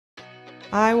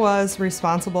I was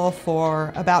responsible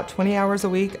for about 20 hours a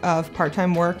week of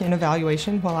part-time work in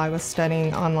evaluation while I was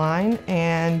studying online,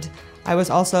 and I was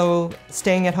also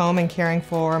staying at home and caring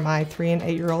for my 3- and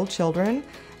 8-year-old children.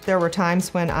 There were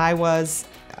times when I was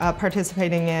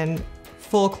participating in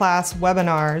full class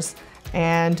webinars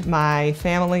and my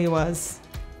family was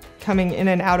coming in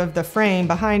and out of the frame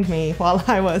behind me while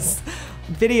I was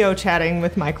video chatting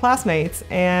with my classmates,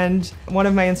 and one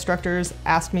of my instructors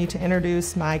asked me to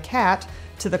introduce my cat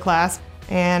to the class,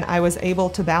 and I was able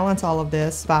to balance all of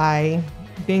this by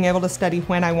being able to study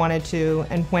when I wanted to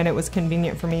and when it was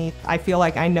convenient for me. I feel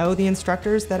like I know the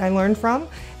instructors that I learned from,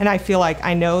 and I feel like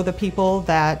I know the people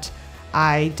that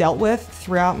I dealt with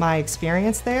throughout my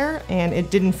experience there, and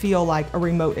it didn't feel like a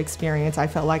remote experience. I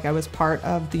felt like I was part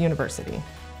of the university.